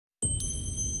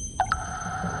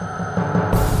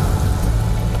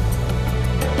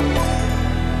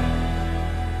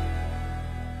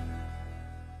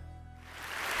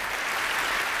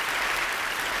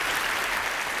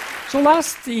So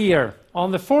last year,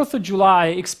 on the 4th of July,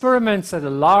 experiments at the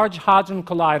Large Hadron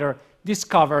Collider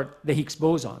discovered the Higgs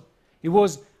boson. It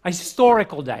was a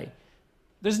historical day.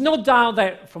 There's no doubt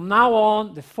that from now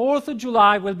on, the 4th of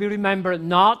July will be remembered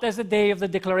not as a day of the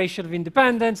Declaration of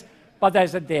Independence, but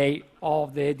as a day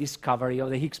of the discovery of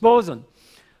the Higgs boson.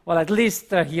 Well, at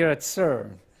least here at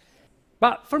CERN.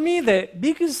 But for me, the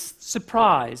biggest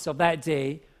surprise of that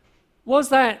day was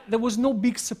that there was no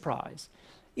big surprise.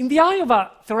 In the eye of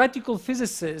a theoretical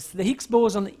physicist, the Higgs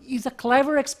boson is a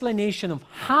clever explanation of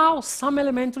how some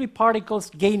elementary particles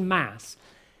gain mass.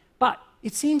 But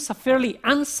it seems a fairly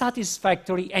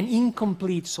unsatisfactory and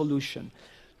incomplete solution.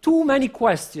 Too many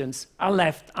questions are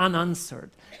left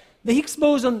unanswered. The Higgs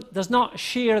boson does not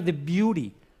share the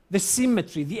beauty, the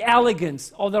symmetry, the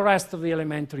elegance of the rest of the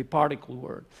elementary particle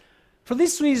world. For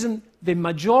this reason, the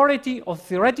majority of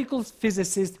theoretical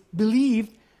physicists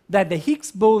believed that the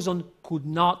Higgs boson could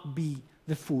not be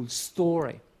the full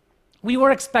story. We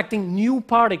were expecting new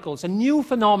particles and new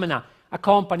phenomena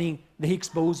accompanying the Higgs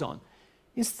boson.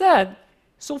 Instead,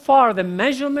 so far, the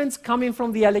measurements coming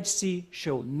from the LHC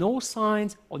show no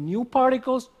signs of new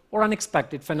particles or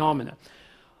unexpected phenomena.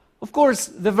 Of course,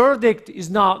 the verdict is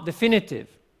not definitive.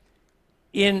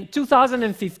 In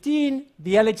 2015,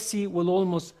 the LHC will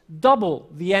almost double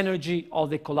the energy of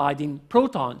the colliding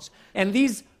protons. And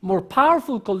these more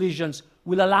powerful collisions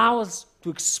will allow us to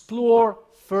explore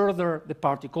further the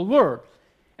particle world.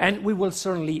 And we will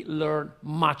certainly learn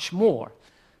much more.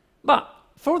 But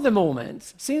for the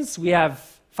moment, since we have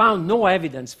found no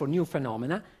evidence for new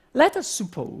phenomena, let us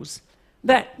suppose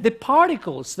that the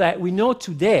particles that we know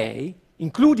today,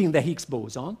 including the Higgs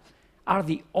boson, are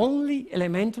the only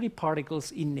elementary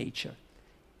particles in nature,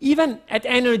 even at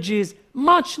energies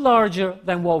much larger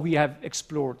than what we have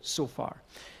explored so far.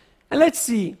 And let's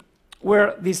see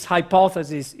where this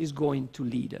hypothesis is going to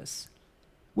lead us.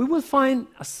 We will find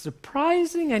a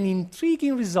surprising and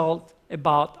intriguing result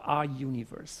about our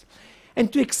universe.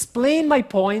 And to explain my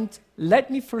point, let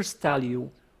me first tell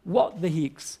you what the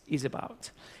Higgs is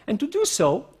about. And to do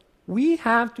so, we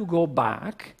have to go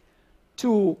back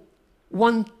to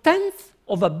 1/10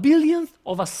 of a billionth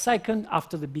of a second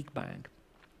after the Big Bang.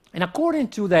 And according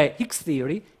to the Higgs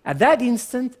theory, at that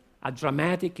instant, a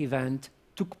dramatic event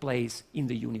took place in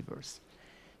the universe.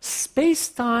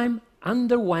 Space-time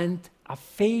underwent a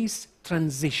phase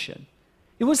transition.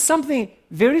 It was something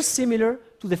very similar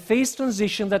to the phase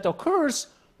transition that occurs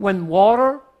when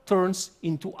water turns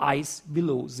into ice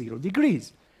below 0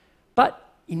 degrees. But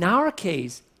in our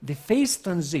case, the phase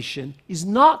transition is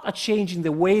not a change in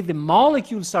the way the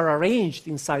molecules are arranged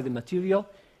inside the material,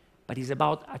 but is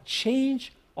about a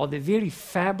change of the very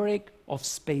fabric of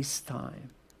space-time.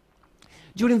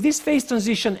 During this phase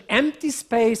transition, empty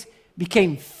space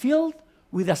became filled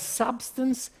with a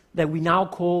substance that we now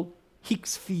call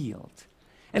Higgs field.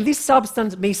 And this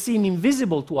substance may seem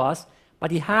invisible to us,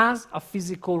 but it has a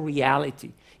physical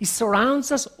reality. It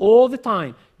surrounds us all the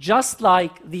time, just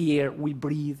like the air we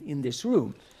breathe in this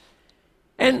room.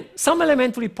 And some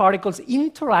elementary particles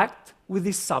interact with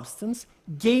this substance,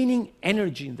 gaining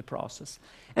energy in the process.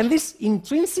 And this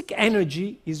intrinsic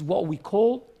energy is what we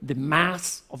call the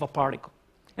mass of a particle.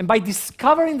 And by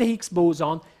discovering the Higgs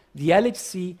boson, the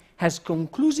LHC has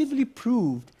conclusively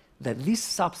proved that this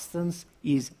substance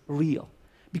is real,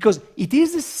 because it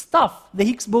is the stuff the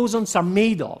Higgs bosons are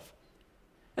made of.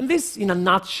 And this, in a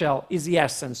nutshell, is the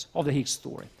essence of the Higgs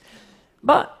story.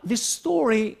 But this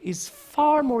story is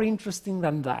far more interesting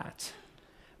than that.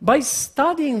 By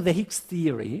studying the Higgs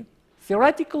theory,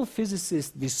 theoretical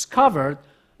physicists discovered,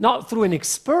 not through an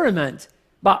experiment,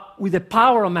 but with the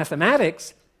power of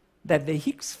mathematics, that the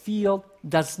Higgs field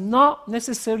does not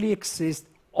necessarily exist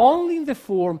only in the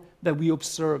form that we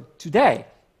observe today.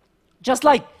 Just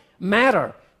like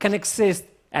matter can exist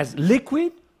as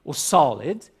liquid or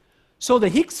solid, so the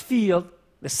Higgs field,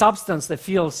 the substance that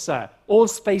fills all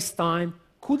space-time,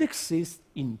 could exist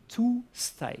in two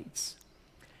states.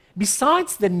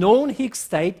 Besides the known Higgs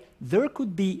state, there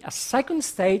could be a second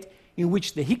state in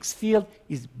which the Higgs field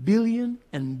is billion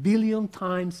and billion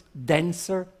times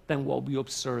denser than what we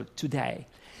observe today.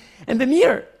 And the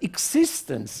mere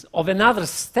existence of another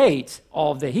state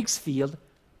of the Higgs field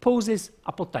poses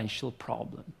a potential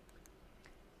problem.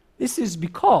 This is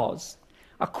because,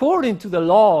 according to the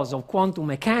laws of quantum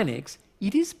mechanics,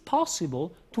 it is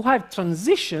possible to have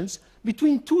transitions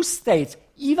between two states,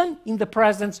 even in the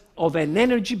presence of an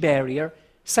energy barrier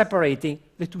separating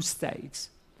the two states.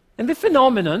 And the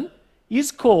phenomenon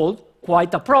is called,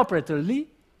 quite appropriately,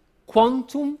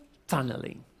 quantum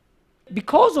tunneling.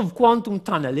 Because of quantum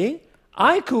tunneling,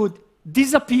 I could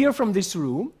disappear from this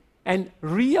room and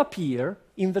reappear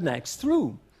in the next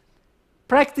room.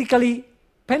 practically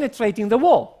penetrating the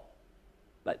wall.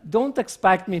 But don't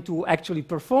expect me to actually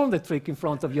perform the trick in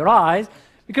front of your eyes,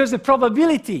 because the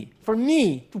probability for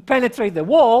me to penetrate the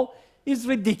wall is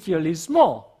ridiculously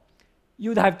small.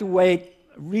 You'd have to wait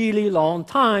a really long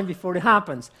time before it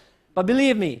happens. But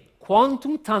believe me,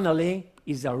 quantum tunneling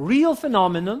is a real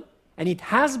phenomenon, and it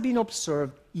has been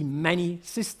observed in many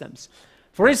systems.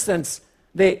 For instance,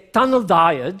 the tunnel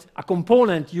diode, a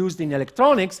component used in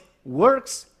electronics,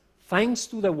 works thanks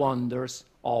to the wonders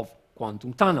of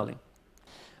quantum tunneling.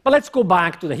 But let's go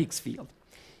back to the Higgs field.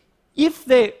 If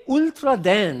the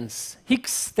ultra-dense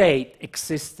Higgs state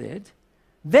existed,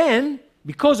 then,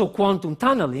 because of quantum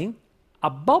tunneling, a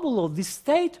bubble of this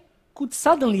state could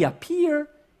suddenly appear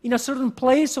in a certain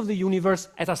place of the universe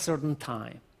at a certain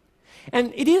time.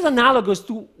 And it is analogous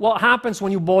to what happens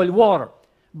when you boil water.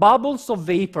 Bubbles of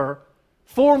vapor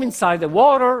form inside the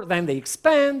water, then they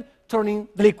expand, turning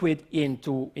the liquid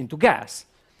into gas.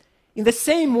 In the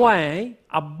same way,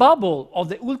 a bubble of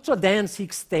the ultra-dense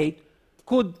Higgs state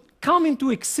could come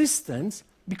into existence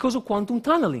because of quantum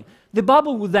tunneling. The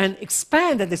bubble would then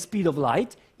expand at the speed of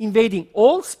light, invading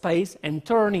all space and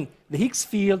turning the Higgs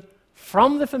field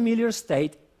from the familiar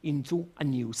state into a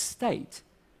new state.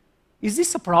 Is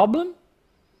this a problem?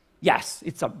 Yes,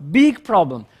 it's a big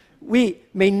problem. We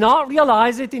may not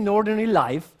realize it in ordinary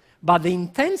life, but the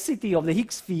intensity of the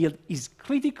Higgs field is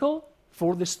critical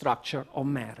for the structure of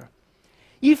matter.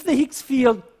 If the Higgs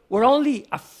field were only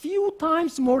a few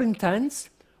times more intense,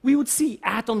 we would see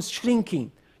atoms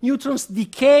shrinking, neutrons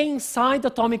decaying inside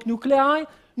atomic nuclei,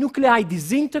 nuclei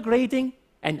disintegrating,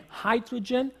 and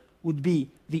hydrogen would be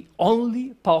the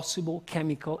only possible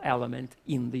chemical element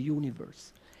in the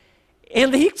universe.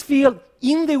 And the Higgs field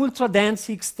in the ultra-dense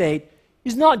Higgs state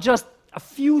is not just a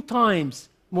few times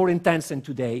more intense than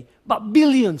today, but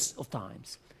billions of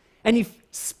times. And if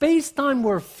space-time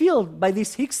were filled by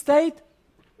this Higgs state,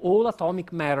 all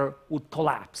atomic matter would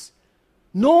collapse.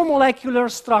 No molecular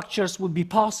structures would be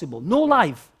possible, no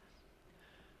life.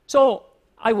 So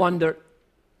I wonder,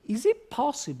 is it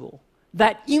possible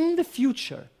that in the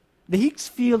future the Higgs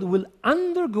field will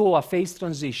undergo a phase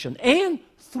transition and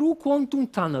through quantum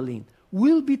tunneling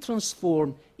will be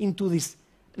transformed into this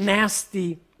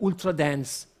nasty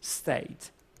ultra-dense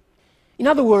state? In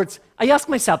other words, I ask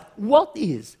myself, what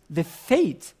is the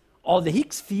fate of the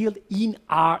Higgs field in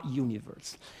our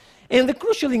universe? And the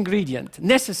crucial ingredient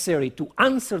necessary to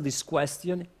answer this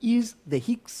question is the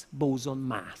Higgs boson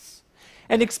mass.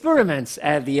 And experiments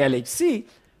at the LHC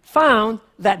found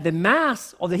that the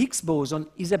mass of the Higgs boson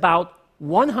is about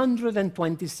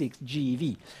 126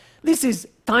 GeV. This is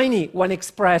tiny when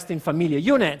expressed in familiar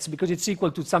units because it's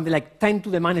equal to something like 10 to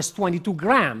the minus 22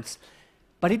 grams.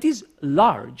 But it is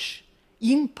large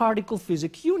in particle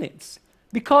physics units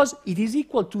because it is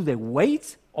equal to the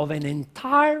weight of an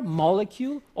entire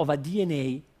molecule of a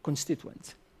DNA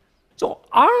constituent. So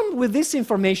armed with this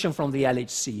information from the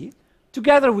LHC,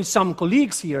 together with some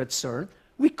colleagues here at CERN,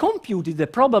 we computed the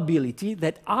probability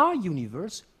that our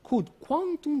universe could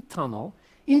quantum tunnel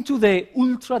into the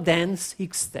ultra-dense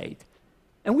Higgs state.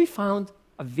 And we found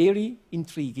a very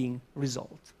intriguing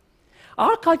result.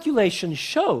 Our calculation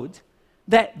showed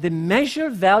that the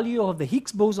measured value of the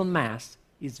Higgs boson mass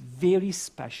is very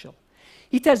special.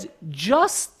 It has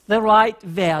just the right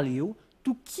value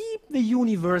to keep the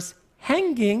universe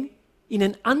hanging in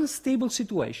an unstable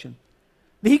situation.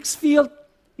 The Higgs field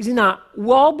is in a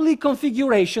wobbly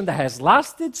configuration that has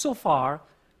lasted so far,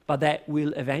 but that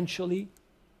will eventually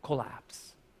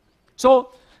collapse.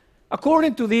 So,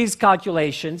 according to these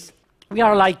calculations, we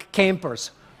are like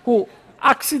campers who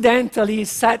accidentally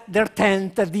set their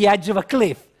tent at the edge of a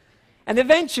cliff. And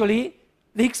eventually,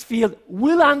 the Higgs field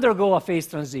will undergo a phase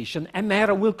transition and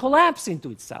matter will collapse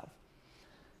into itself.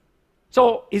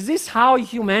 So, is this how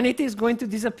humanity is going to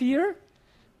disappear?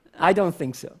 I don't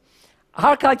think so.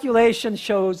 Our calculation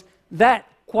shows that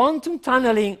quantum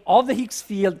tunneling of the Higgs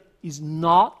field is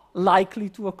not likely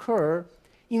to occur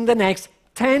in the next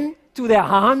 10 to the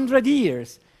 100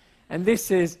 years. And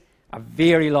this is a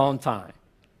very long time.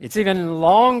 It's even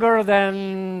longer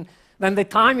than the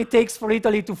time it takes for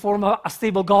Italy to form a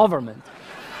stable government.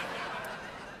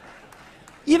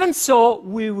 Even so,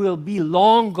 we will be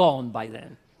long gone by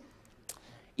then.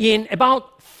 In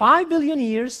about 5 billion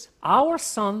years, our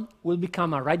sun will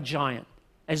become a red giant,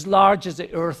 as large as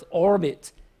the Earth's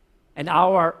orbit, and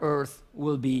our Earth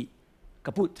will be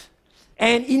kaput.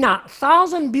 And in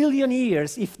 1,000 billion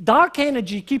years, if dark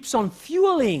energy keeps on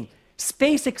fueling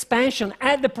space expansion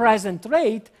at the present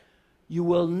rate, you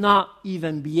will not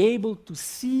even be able to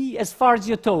see as far as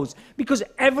your toes, because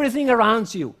everything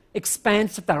around you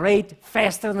expands at a rate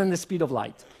faster than the speed of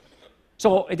light.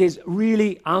 So it is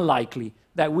really unlikely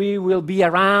that we will be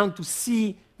around to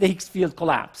see the Higgs field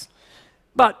collapse.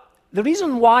 But the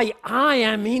reason why I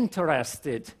am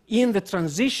interested in the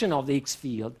transition of the Higgs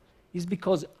field is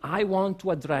because I want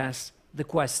to address the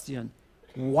question,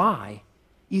 why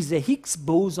is the Higgs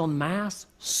boson mass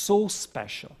so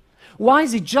special? Why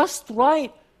is it just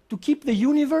right to keep the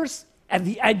universe at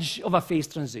the edge of a phase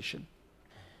transition?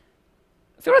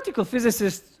 Theoretical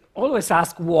physicists always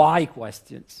ask why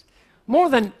questions. More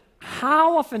than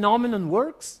how a phenomenon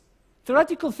works,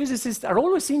 theoretical physicists are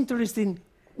always interested in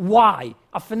why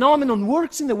a phenomenon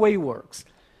works in the way it works.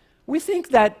 We think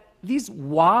that these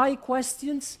why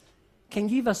questions can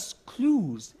give us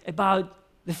clues about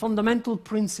the fundamental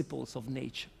principles of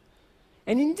nature.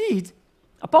 And indeed,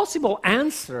 a possible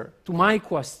answer to my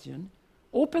question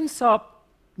opens up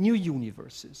new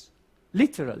universes,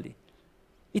 literally.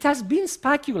 It has been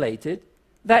speculated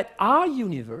that our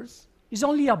universe is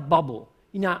only a bubble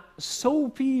in a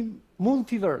soapy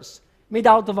multiverse made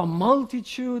out of a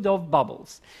multitude of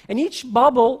bubbles. And each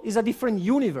bubble is a different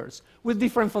universe with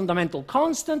different fundamental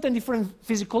constants and different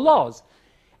physical laws.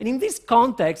 And in this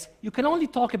context, you can only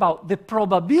talk about the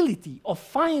probability of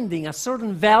finding a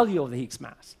certain value of the Higgs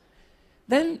mass.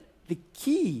 Then the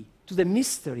key to the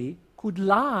mystery could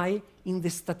lie in the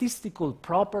statistical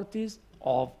properties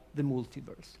of the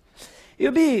multiverse. It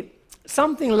would be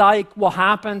something like what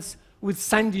happens with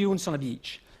sand dunes on a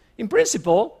beach. In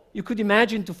principle, you could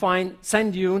imagine to find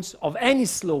sand dunes of any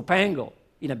slope angle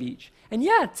in a beach. And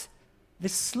yet, the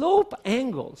slope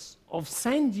angles of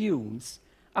sand dunes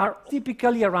are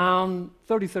typically around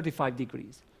 30-35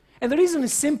 degrees. And the reason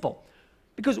is simple.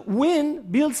 Because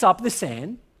wind builds up the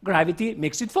sand, gravity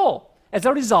makes it fall. As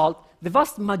a result, the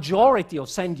vast majority of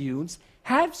sand dunes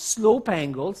have slope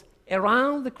angles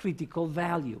around the critical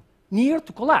value, near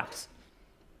to collapse.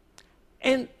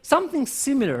 And something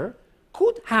similar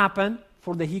could happen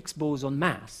for the Higgs boson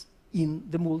mass in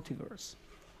the multiverse.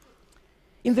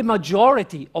 In the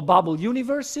majority of bubble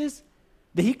universes,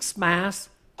 the Higgs mass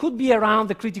could be around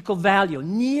the critical value,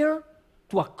 near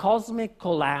to a cosmic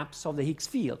collapse of the Higgs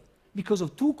field, because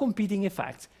of two competing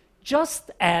effects,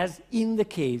 just as in the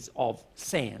case of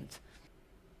sand.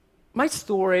 My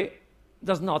story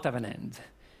does not have an end,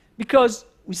 because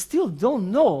we still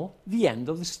don't know the end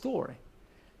of the story.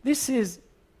 This is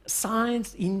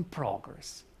science in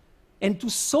progress. And to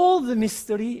solve the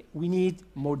mystery, we need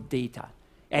more data.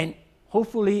 And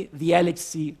hopefully, the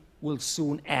LHC will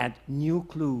soon add new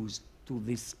clues to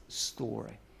this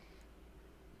story.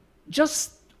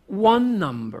 Just one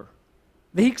number,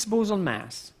 the Higgs boson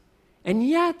mass. And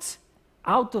yet,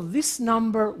 out of this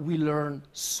number, we learn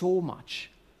so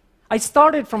much. I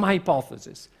started from a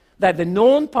hypothesis that the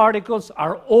known particles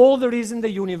are all there is in the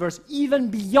universe, even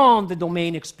beyond the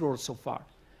domain explored so far.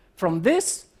 From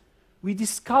this, we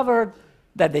discovered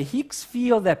that the Higgs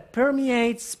field that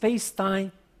permeates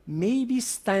space-time may be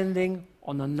standing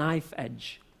on a knife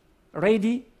edge,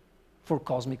 ready for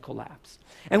cosmic collapse.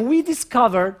 And we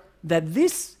discovered that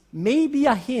this may be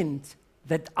a hint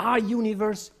that our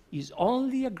universe is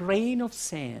only a grain of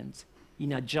sand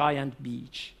in a giant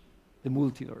beach, the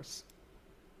multiverse.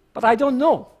 But I don't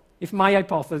know if my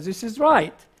hypothesis is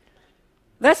right.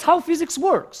 That's how physics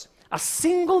works. A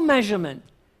single measurement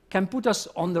can put us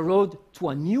on the road to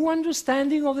a new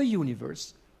understanding of the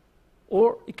universe,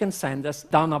 or it can send us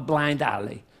down a blind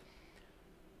alley.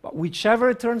 But whichever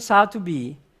it turns out to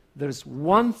be, there's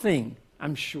one thing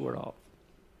I'm sure of.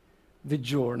 The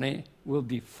journey will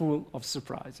be full of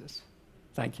surprises.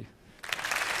 Thank you.